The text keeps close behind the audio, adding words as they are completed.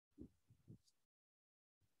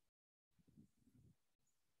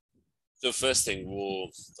So first thing,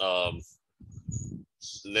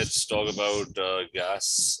 let's talk about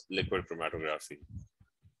gas liquid chromatography.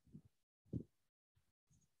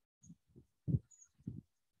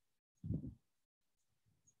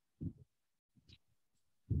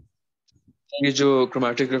 ये जो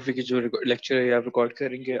chromatography की जो लेक्चर है आप रिकॉर्ड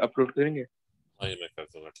करेंगे अपलोड करेंगे? हाँ ये मैं कर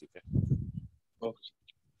दूंगा, ठीक है। ओके।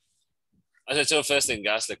 अच्छा चलो, first thing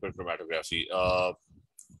gas liquid chromatography.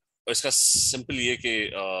 इसका सिंपल ये कि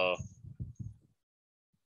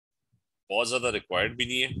बहुत ज्यादा रिक्वायर्ड भी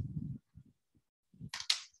नहीं है,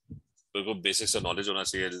 तो को बेसिक सा नॉलेज होना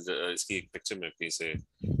चाहिए। इसकी एक पिक्चर में कहीं से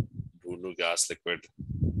ढूंढ लूं। Gas liquid,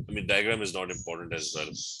 I mean diagram is not important as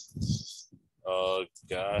well.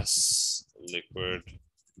 Gas liquid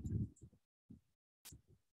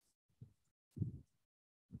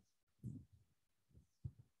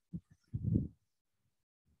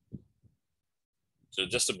so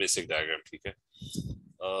just a basic diagram, ठीक है।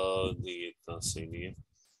 नहीं ये इतना सही नहीं है।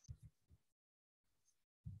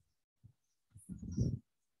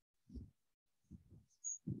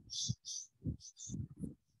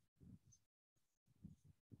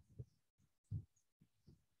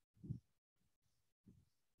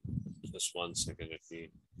 Just 1 second, let me.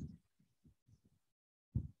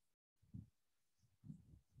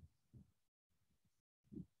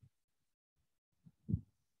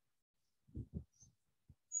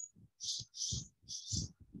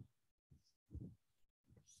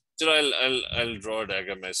 चलो, I'll draw a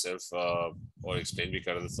diagram myself, or explain भी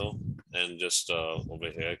कर देता हूँ, and just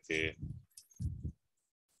over here कि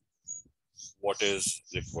what is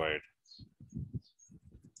required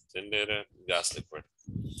in there, gas liquid.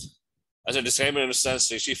 अच्छा, describe and understand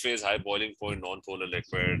stationary phase, high boiling point, non-polar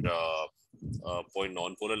liquid, point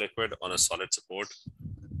non-polar liquid on a solid support,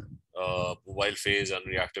 mobile phase,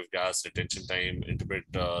 unreactive gas, retention time, interpret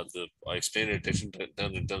I explain retention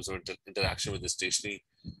terms in terms of interaction with the stationary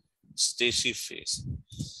phase.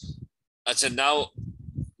 Achha, now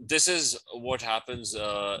this is what happens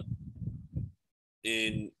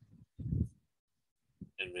in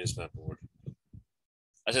where's my board?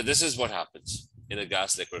 Achha, this is what happens in a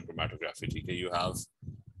gas liquid chromatography. Okay, you have,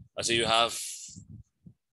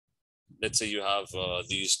 let's say you have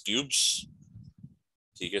these tubes.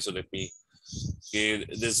 Okay, so let me. Okay,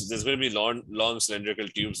 there's going to be long cylindrical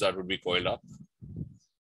tubes that would be coiled up.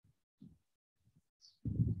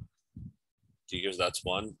 Okay, so that's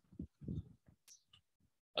one.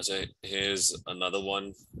 Achha, here's another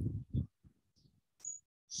one.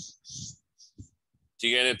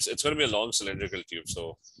 Okay, and it's going to be a long cylindrical tube.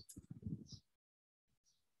 So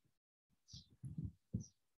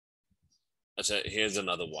achha, here's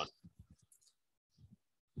another one.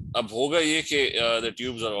 अब होगा ये कि the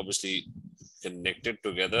tubes are obviously connected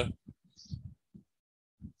together.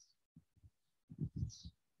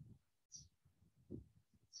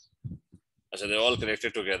 So they're all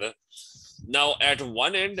connected together. Now, at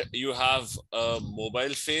one end, you have a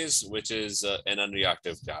mobile phase, which is an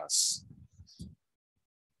unreactive gas.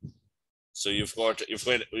 So you've got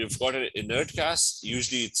an inert gas.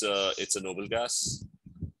 Usually, it's a noble gas.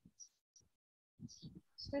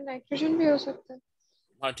 इसमें nitrogen भी हो सकता है।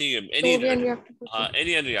 हाँ ठीक है, any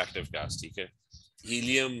unreactive gas, ठीक है,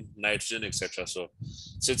 helium, nitrogen, etc. So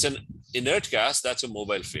it's an inert gas. That's a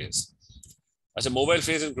mobile phase. As a mobile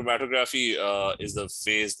phase in chromatography is the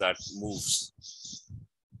phase that moves.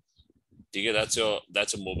 Okay, that's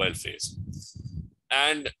a mobile phase,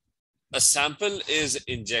 and a sample is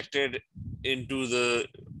injected into the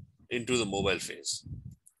mobile phase.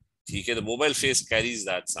 Okay, the mobile phase carries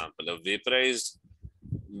that sample. A vaporized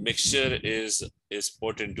mixture is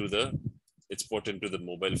put into the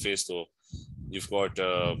mobile phase. So you've got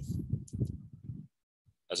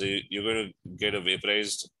you're going to get a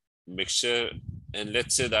vaporized mixture, and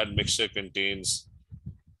let's say that mixture contains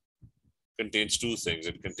two things.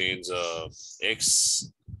 It contains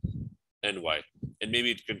X and Y, and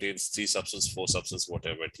maybe it contains 3 substance, 4 substance,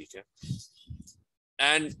 whatever. Okay,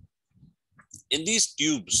 and in these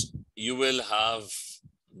tubes you will have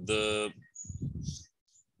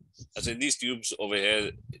in these tubes over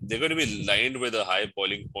here, they're going to be lined with a high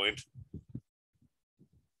boiling point.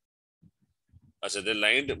 They're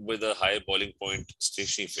lined with a high boiling point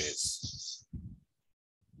stationary phase.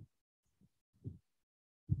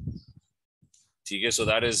 ठीक है, so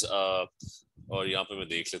that is और यहाँ पे मैं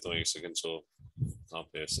देख लेता हूँ एक सेकंड. So कहाँ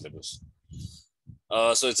पे syllabus?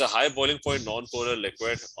 So it's a high boiling point non-polar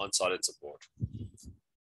liquid on solid support.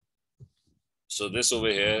 So this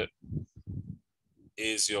over here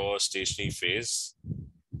is your stationary phase.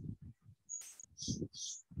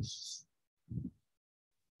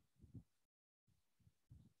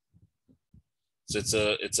 So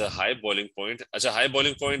it's a high boiling point. At a high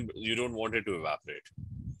boiling point, you don't want it to evaporate.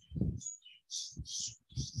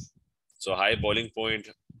 So high boiling point,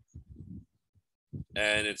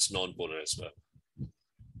 and it's non-polar as well.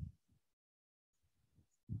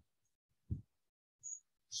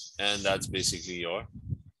 And that's basically your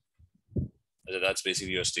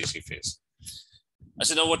Stacey phase.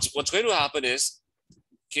 So now what's going to happen is,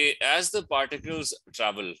 okay, as the particles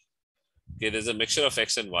travel, okay, there's a mixture of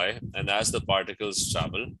x and y, and as the particles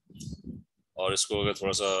travel, और इसको अगर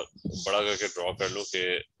थोड़ा सा बड़ा करके draw कर लूं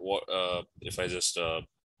कि if I just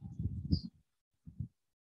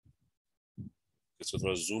इसको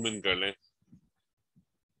थोड़ा zoom in कर लें,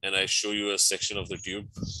 and I show you a section of the tube.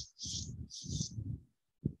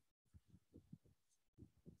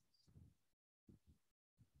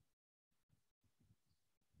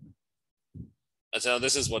 And so now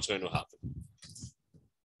this is what's going to happen.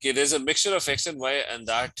 Okay, there's a mixture of x and y, and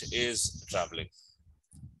that is traveling.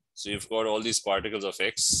 So you've got all these particles of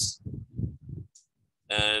x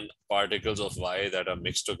and particles of y that are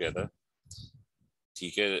mixed together.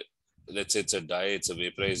 Okay, let's say it's a dye, it's a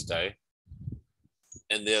vaporized dye,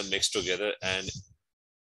 and they are mixed together. And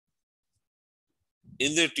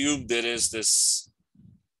in the tube, there is this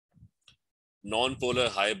non-polar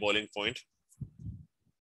high boiling point,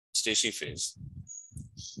 Stacey phase.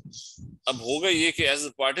 अब होगा ये कि as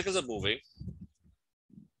the particles are moving,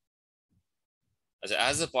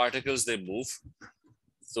 as the particles they move,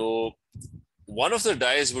 so one of the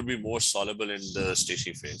dyes would be more soluble in the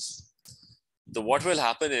Stacey phase. So what will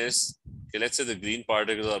happen is, okay, let's say the green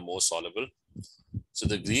particles are more soluble. So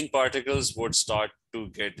the green particles would start to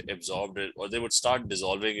get absorbed, or they would start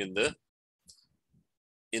dissolving in the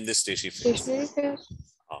Stacey phase.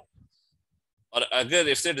 Or again,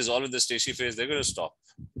 if they dissolve in the Stacey phase, they're going to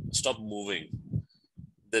stop moving.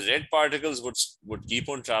 The red particles would keep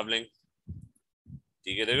on traveling.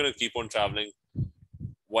 They're going to keep on traveling,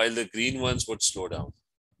 while the green ones would slow down.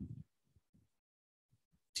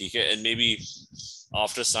 And maybe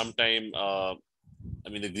after some time,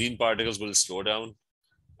 the green particles will slow down.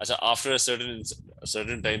 After a certain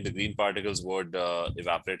time, the green particles would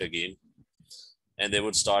evaporate again, and they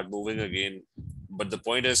would start moving again. But the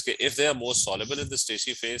point is, if they are more soluble in the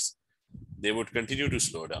Stacey phase, they would continue to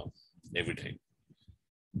slow down every time.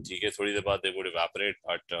 थोड़ी देर बाद they would evaporate.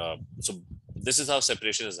 But so this is how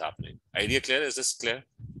separation is happening. Idea clear? Is this clear?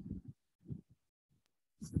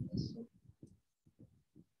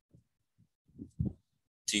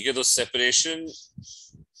 So separation,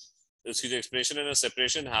 excuse me, explanation and a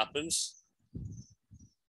separation happens.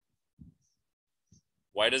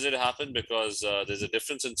 Why does it happen? Because there's a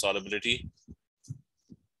difference in solubility.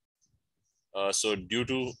 So due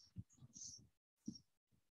to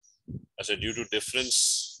difference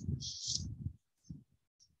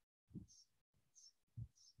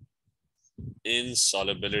in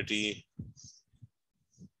solubility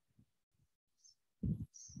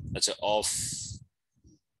of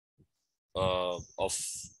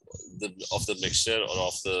the mixture or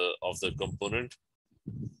of the component,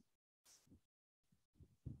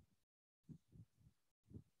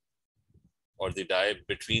 or the dye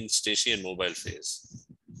between Stacey and mobile phase.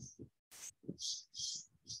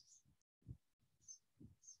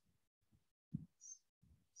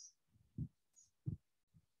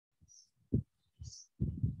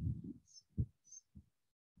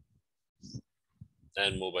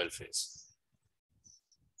 And mobile phase.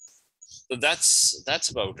 So that's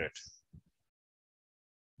about it.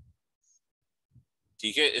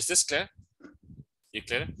 Okay, is this clear? You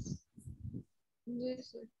clear?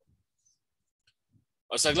 Yes, sir.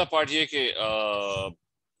 और अगला part ये कि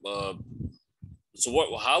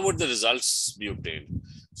so how would the results be obtained?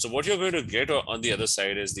 So what you're going to get on the other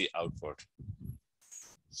side is the output.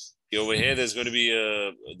 Over here, there's going to be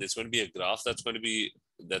a graph that's going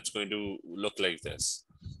to look like this.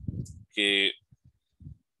 Okay,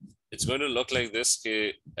 it's going to look like this.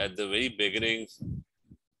 Okay, at the very beginning,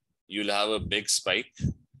 you'll have a big spike.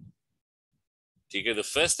 Okay, the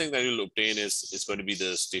first thing that you'll obtain is going to be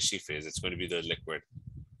the Stacey phase. It's going to be the liquid.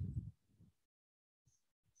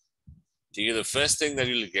 Okay, the first thing that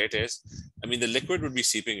you'll get is, the liquid would be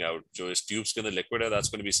seeping out. So is tubes going to liquid, that's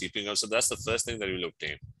going to be seeping out. So that's the first thing that you'll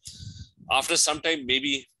obtain. After some time,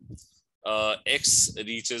 maybe X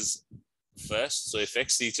reaches first. So if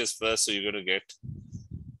X reaches first, so you're going to get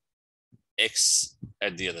X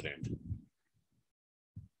at the other end.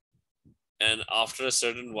 And after a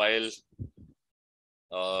certain while,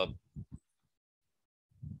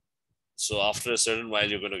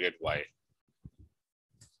 you're going to get Y.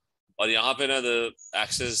 Or यहाँ पे ना, the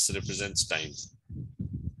axis represents time.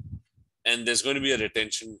 And there's going to be a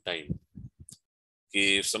retention time.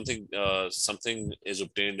 if something is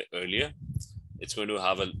obtained earlier, it's going to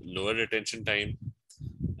have a lower retention time,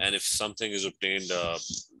 and if something is obtained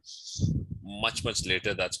much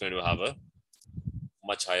later, that's going to have a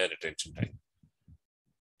much higher retention time.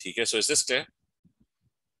 Okay, so is this clear?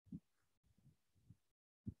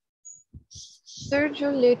 Sir जो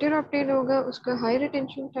letter update होगा उसका high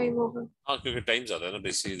retention time होगा. हाँ, क्योंकि time ज्यादा है ना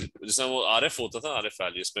basically. जैसे वो आरएफ होता था, आरएफ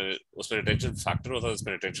वैल्यू, इसमें उसमें रिटेंशन फैक्टर होता है,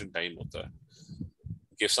 इसमें रिटेंशन टाइम होता है.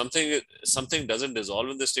 If something doesn't dissolve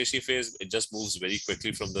in the stationary phase, it just moves very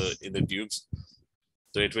quickly from in the tubes,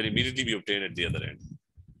 so it will immediately be obtained at the other end,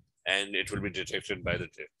 and it will be detected by the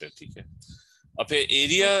detector. ठीक है. अब फिर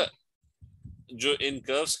area जो इन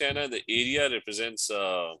curves का है ना, the area represents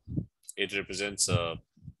it represents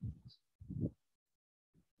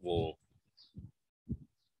वो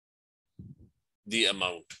the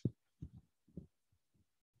amount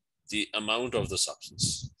of the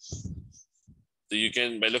substance. So you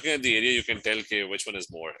can, by looking at the area, you can tell okay, which one is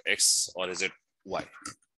more, X or is it Y.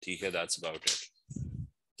 ठीक है, that's about it.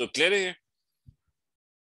 तो clear है?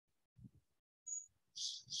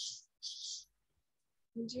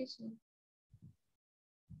 जी sir.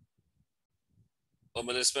 और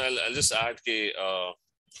मतलब इसमें I'll just add कि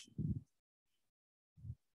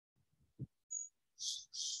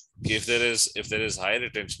if there is high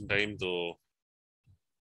retention time, so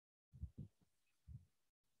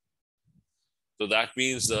that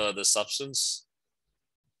means the substance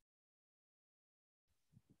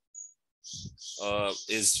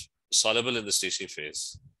is soluble in the stationary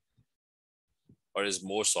phase, or is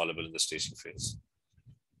more soluble in the stationary phase.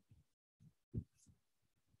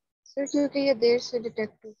 Sir क्योंकि ये देर से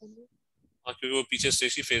detect होता है. हाँ, क्योंकि वो पीछे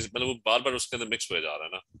स्टेशनरी फेज मतलब वो बार बार उसके अंदर मिक्स हो जा रहा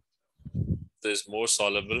है ना, तो is more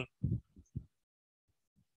soluble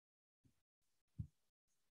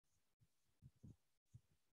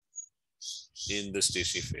in the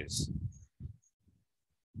stationary phase.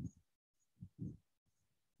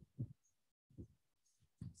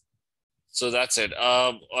 So that's it.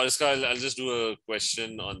 और इसका I'll just do a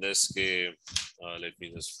question on this के let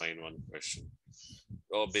me just find one question.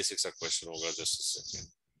 Oh, basic सा question होगा, just a second.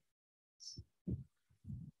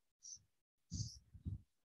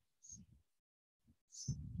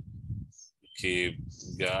 Okay,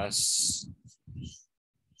 gas.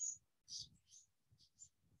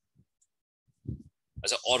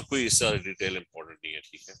 अच्छा, और कोई इसका detail important नहीं है,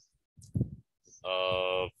 ठीक है.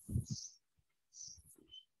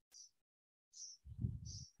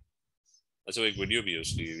 अच्छा, एक वीडियो भी है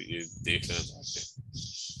उसकी, ये देख लेना चाहते हैं.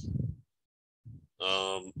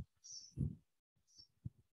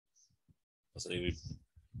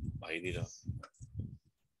 भाई नहीं रहा,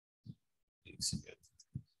 एक सेकेंड.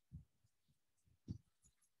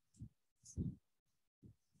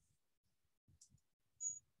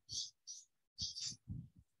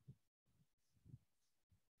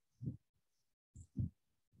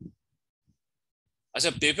 अच्छा,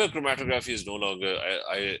 paper chromatography is no longer.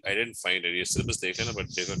 I didn't find it. ये syllabus देखा ना, but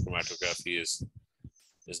paper chromatography is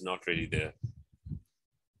not really there.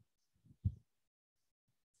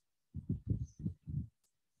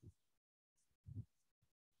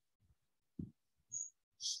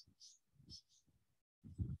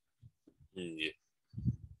 Yeah.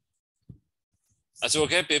 That's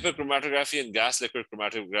okay. Paper chromatography and gas liquid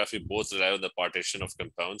chromatography both rely on the partition of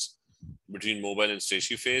compounds between mobile and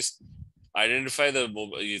stationary phase. Identify the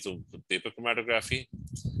paper chromatography.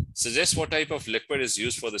 Suggest what type of liquid is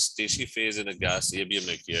used for the stationary phase in a gas.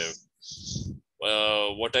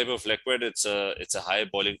 What type of liquid? It's a high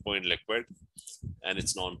boiling point liquid, and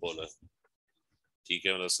it's non-polar. ठीक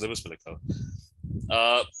है, मतलब syllabus में लिखा हुआ.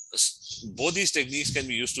 Both these techniques can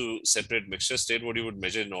be used to separate mixtures. State what you would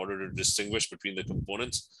measure in order to distinguish between the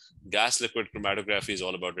components. Gas liquid chromatography is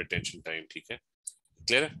all about retention time. ठीक है,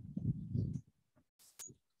 clear है?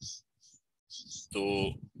 तो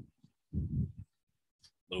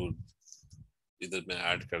इधर मैं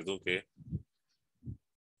add कर दूं कि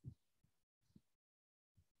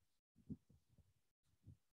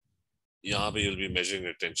यहाँ पे you'll be measuring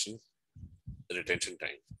retention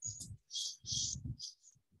time.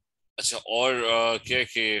 अच्छा, और क्या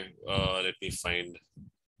कि let me find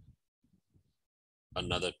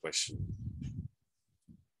another question.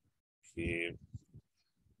 कि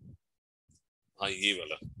हाँ, ये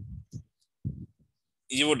वाला,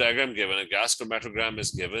 ये वो diagram given, a gas chromatogram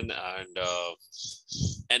is given, and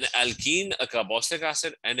an alkene, a carboxylic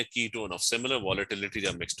acid, and a ketone of similar volatility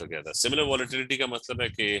are mixed together. Similar volatility का मतलब है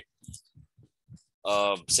कि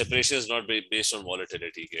separation is not based on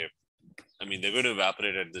volatility. I mean, they're going to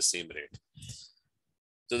evaporate at the same rate.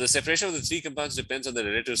 So the separation of the three compounds depends on the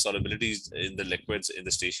relative solubilities in the liquids in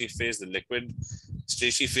the stationary phase. The liquid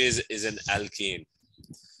stationary phase is an alkane.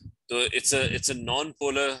 So it's a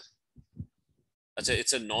non-polar.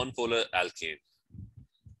 It's a non-polar alkane.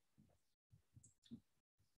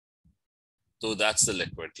 So that's the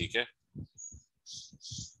liquid, ठीक है?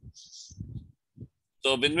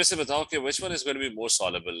 So इनमें से बताओ कि which one is going to be more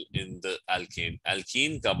soluble in the alkane?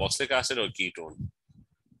 Alkene, carboxylic acid or ketone?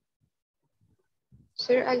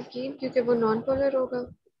 Sir, alkene क्योंकि वो non-polar होगा.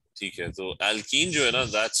 ठीक है, तो alkene जो है ना,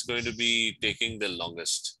 that's going to be taking the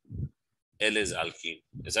longest. L is alkene.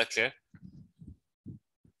 Is that clear?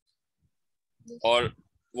 और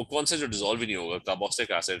वो कौन सा जो dissolve नहीं होगा? Carboxylic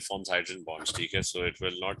acid forms hydrogen bonds, ठीक है? So it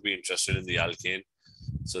will not be interested in the alkane.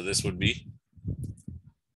 So this would be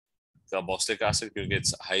carboxylic acid क्योंकि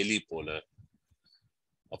it's highly polar.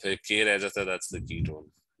 और फिर K रह जाता है, that's the ketone.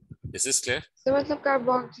 Is this clear? So मतलब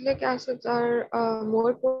carboxylic acids are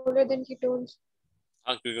more polar than ketones.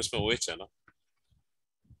 हाँ, क्योंकि उसमें OH है ना.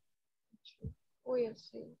 Oh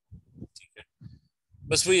yes. ठीक है.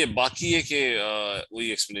 बस वही है, बाकी है कि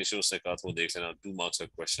वही explanation उसने कहा था वो देख लेना. 2 marks a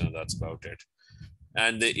question, that's about it.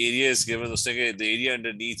 And the area is given. उसने कहा the area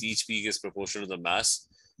underneath each peak is proportional to the mass.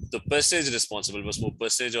 The percentage responsible, बस वो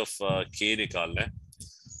percentage of K निकालना है.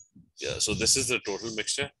 Yeah, so this is the total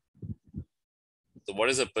mixture. So what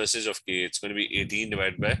is the percentage of K? It's going to be 18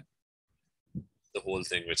 divided by the whole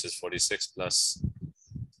thing, which is 46 plus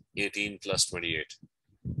 18 plus 28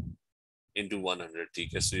 into 100.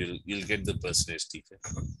 ठीक है, so you'll get the percentage. ठीक है,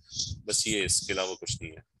 बस ये, इसके अलावा कुछ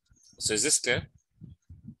नहीं है. So is this clear?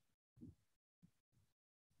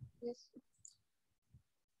 Yes.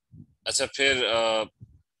 अच्छा, फिर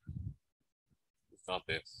कहाँ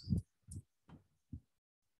पे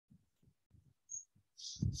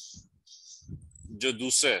जो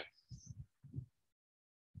दूसरे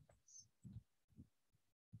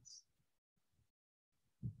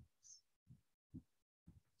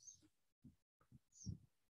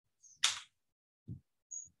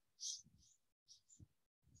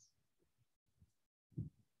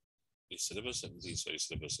syllabus 17, sorry,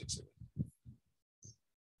 syllabus 6.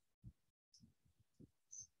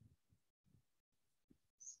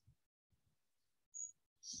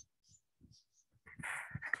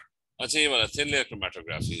 अच्छा, ये वाला थिन लेयर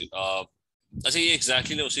क्रोमेटोग्राफी. अच्छा, ये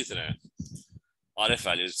एग्जैक्टली ना उसी तरह है. RF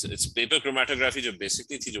values. It's paper chromatography जो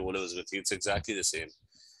basically थी जो O levels में थी. It's exactly the same.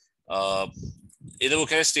 इधर वो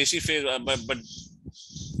कह रहे stationary phase, but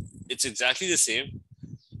it's exactly the same,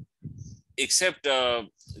 except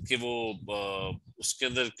कि वो उसके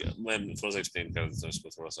अंदर मैं थोड़ा सा explain कर देता हूँ इसको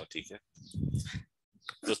थोड़ा सा, ठीक है?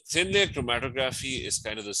 So thin layer chromatography is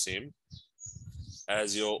kind of the same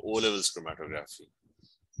as your O levels chromatography.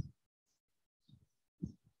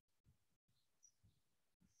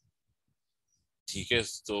 ठीक है,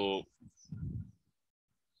 तो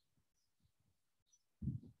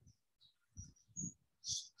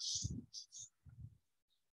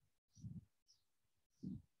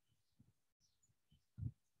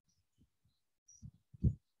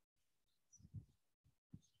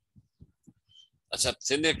अच्छा,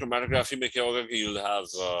 thin layer chromatography में क्या होगा कि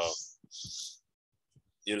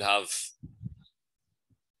you'll have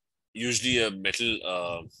usually a metal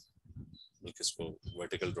किसको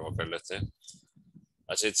vertical draw कर लेते हैं.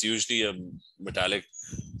 अच्छा, it's usually a metallic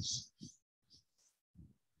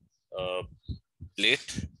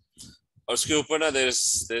plate और उसके ऊपर ना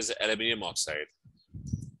there's aluminium oxide.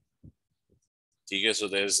 ठीक है, so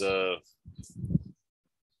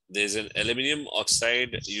there's an aluminium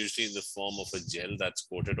oxide usually in the form of a gel that's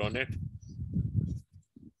coated on it.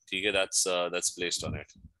 ठीक है, that's placed on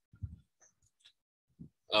it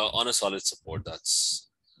on a solid support.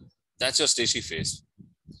 That's your stationary phase.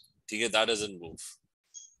 ठीक है, that doesn't move.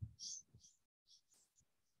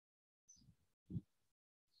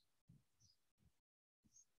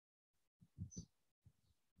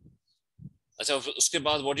 अच्छा, उसके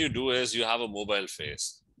बाद what you do is you have a mobile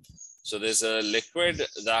phase. So there's a liquid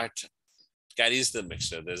that carries the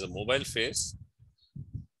mixture. There's a mobile phase.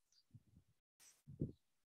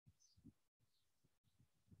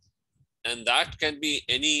 And that can be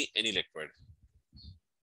any liquid.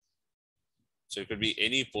 So it could be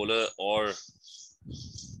any polar or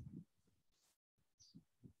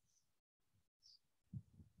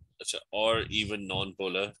even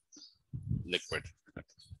non-polar liquid.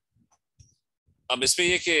 इसमें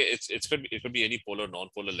ये कि it could be any polar,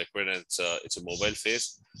 non-polar liquid, and it's a mobile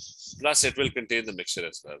phase. Plus, it will contain the mixture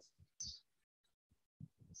as well.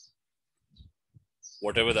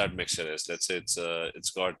 Whatever that mixture is, let's say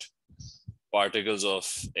it's got particles of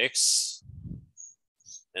X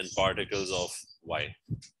and particles of Y.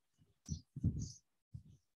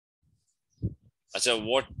 Acha,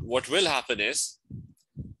 what will happen is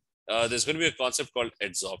there's going to be a concept called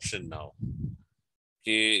adsorption now.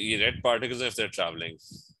 Okay, red particles, if they're traveling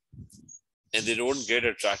and they don't get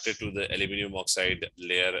attracted to the aluminum oxide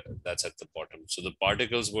layer that's at the bottom, so the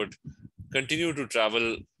particles would continue to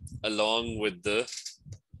travel along with the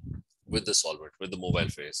solvent, with the mobile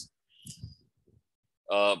phase.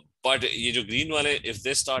 But ये जो green वाले, if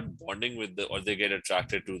they start bonding with the, or they get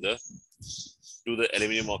attracted to the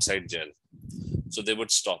aluminum oxide gel, so they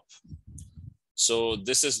would stop. So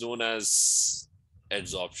this is known as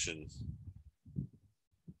adsorption.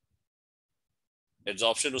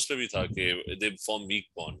 Adsorption उसमें भी था कि they form weak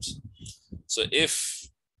bonds. So if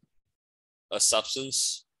a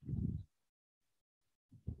substance,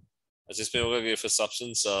 इसमें होगा कि if a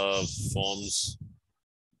substance forms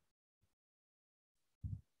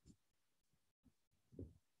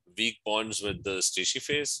weak bonds with the Stacey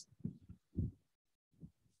phase,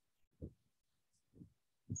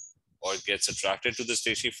 or it gets attracted to the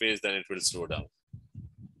Stacey phase, then it will slow down.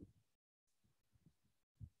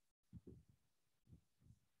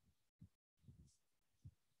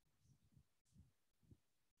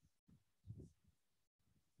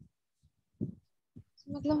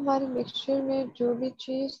 मतलब हमारे mixture में जो भी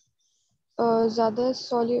चीज ज्यादा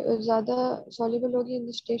सॉल्युबल होगी इन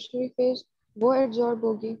द स्टेशनरी फेज वो एब्जॉर्ब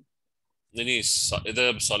होगी. नहीं,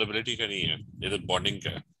 इधर solubility का नहीं है, इधर bonding का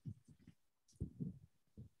है.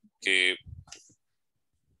 कि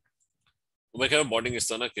मैं कह रहा हूँ bonding इस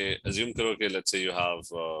तरह ना कि assume करो कि let's say you have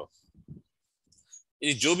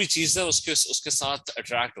जो भी चीज है उसके साथ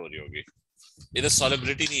attract हो रही होगी. इधर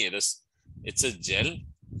solubility नहीं है, it's a gel.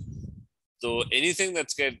 So anything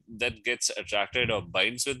that gets attracted or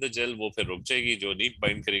binds with the gel वो फिर रुक जाएगी, जो नहीं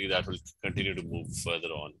bind करेगी that will continue to move further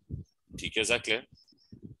on. ठीक है, is that clear?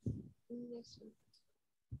 Yes, sir.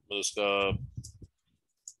 तो उसका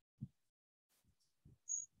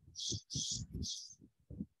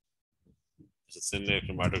thin layer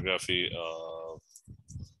chromatography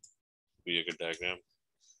be a good diagram.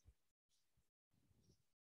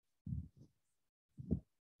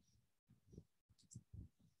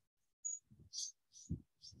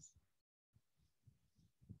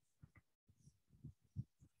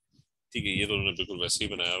 ठीक है, ये तो उन्होंने बिल्कुल वैसे ही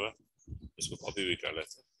बनाया हुआ है, इसको कॉपी भी कर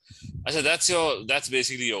लेते हैं. अच्छा, that's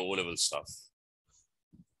basically your O-level stuff.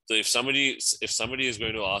 So if somebody is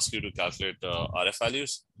going to ask you to calculate RF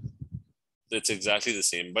values, it's exactly the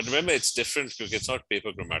same. But remember, it's different because it's not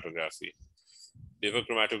paper chromatography. Paper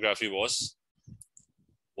chromatography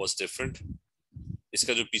was different.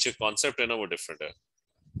 इसका जो पीछे concept है ना वो different है.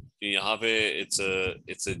 कि यहाँ पे it's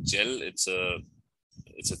a gel, it's a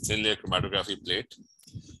thin layer chromatography plate.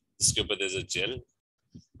 इसके ऊपर there's a gel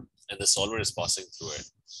and the solvent is passing through it.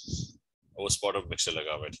 वो spot of mixture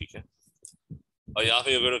लगा हुआ है, ठीक है. और यहाँ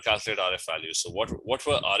पे you're going to calculate RF values. So what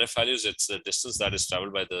were RF values? It's the distance that is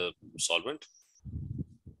traveled by the solvent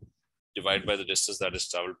divided by the distance that is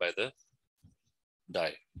traveled by the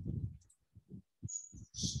dye.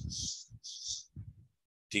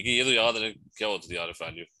 ठीक है, ये तो याद है क्या होती थी RF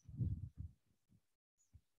value.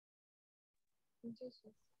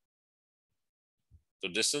 So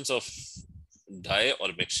distance of dye or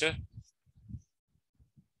mixture,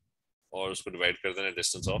 और उसको divide कर देना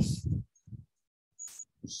distance of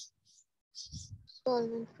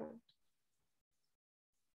solvent front.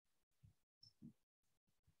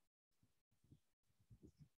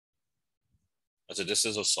 as a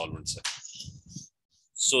distance of solvents.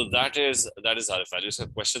 So that is RF value. इसका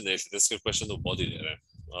question देख लेते हैं. इसका question तो बहुत ही दे रहा है.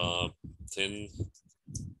 Thin,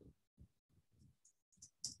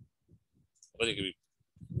 पता नहीं कभी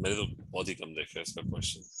मैंने तो बहुत ही कम देखा है इसका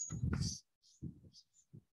question.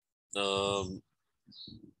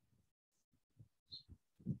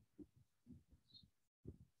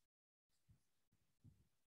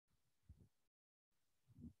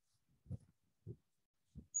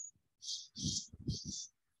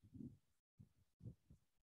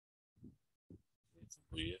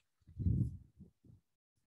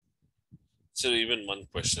 So even one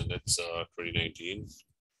question, that's 2019.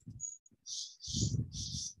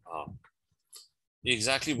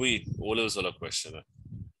 Exactly वही O-levels वाला question है.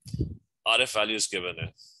 RF value is given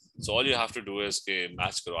है. So all you have to do is के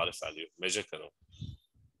match करो RF value, measure करो.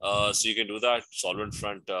 So you can do that. Solvent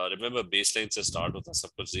front, remember baseline से start होता है सब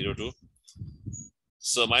कुछ 0 to.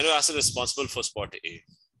 So amino acid is responsible for spot A.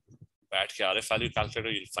 At के RF value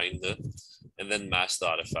calculator, you'll find and then match the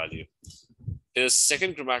RF value. His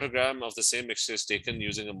second chromatogram of the same mixture is taken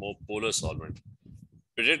using a more polar solvent.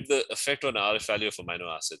 Predict the effect on RF value of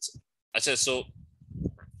amino acids. Achha, so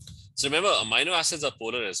remember, amino acids are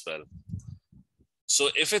polar as well. So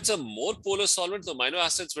if it's a more polar solvent, the amino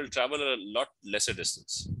acids will travel a lot lesser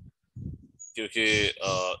distance. क्योंकि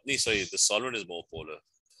नहीं, sorry, the solvent is more polar,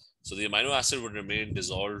 so the amino acid would remain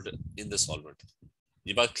dissolved in the solvent.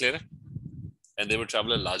 ये बात clear है? And they would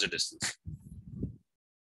travel a larger distance.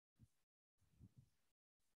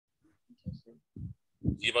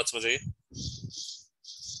 ये बात समझ आई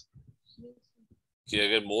कि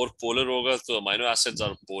अगर मोर पोलर होगा तो अमाइनो एसिड्स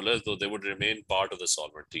आर पोलर, तो they would remain part of the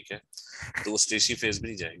solvent, ठीक है? तो वो स्टेशनरी फेज में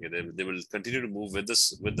नहीं जाएंगे, they will continue to move with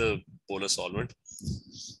the polar solvent.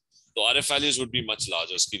 तो RF values would be much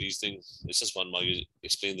larger. इसकी reasoning, it's just one mark, you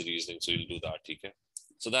explain the reasoning, so you'll do that, ठीक है?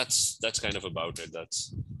 So that's kind of about it. That's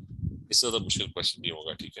इससे ज़्यादा मुश्किल question नहीं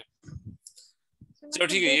होगा, ठीक है? चलो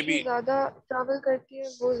ठीक है, ये भी ज्यादा ट्रैवल करती है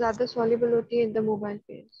वो ज्यादा सॉल्युबल होती है इन द मोबाइल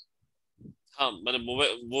फेज. हाँ, मतलब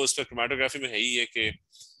वो इस पे क्रोमेटोग्राफी में है ही है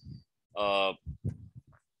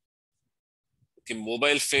कि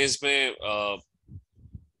मोबाइल फेज में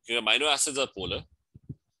अमाइनो एसिड्स आर पोलर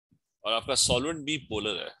और आपका सॉल्वेंट भी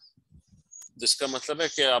पोलर है, जिसका मतलब है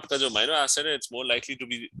कि आपका जो अमाइनो एसिड है, it's more likely to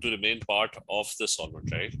remain part of the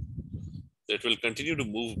solvent, right? So it will continue to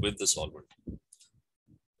move with the solvent,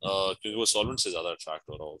 क्योंकि वो सॉल्वेंट से ज्यादा अट्रैक्ट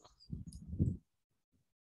हो रहा होगा,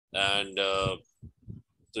 एंड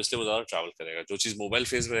तो इसलिए वो ज्यादा ट्रैवल करेगा. जो चीज मोबाइल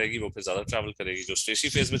फेज में रहेगी वो फिर ज्यादा ट्रैवल करेगी, जो स्टेशनरी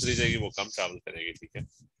फेज में चली जाएगी वो कम ट्रैवल करेगी, ठीक है?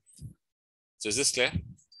 So is this clear?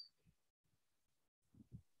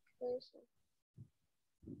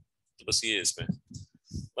 तो बस ये है इसमें,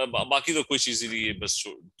 बाकी तो कोई चीज नहीं है, बस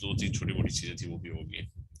 2-3 छोटी मोटी चीजें थी वो भी होगी.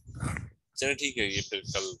 चलो ठीक है, ये फिर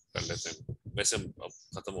कल कर लेते हैं. वैसे अब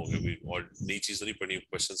खत्म हो गया, कोई और नई चीज तो नहीं पढ़नी,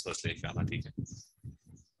 क्वेश्चंस बस लेके आना, ठीक है?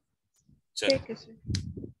 चलो ठीक है sir.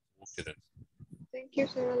 Okay then. Thank you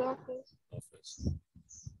sir. Allah Hafiz.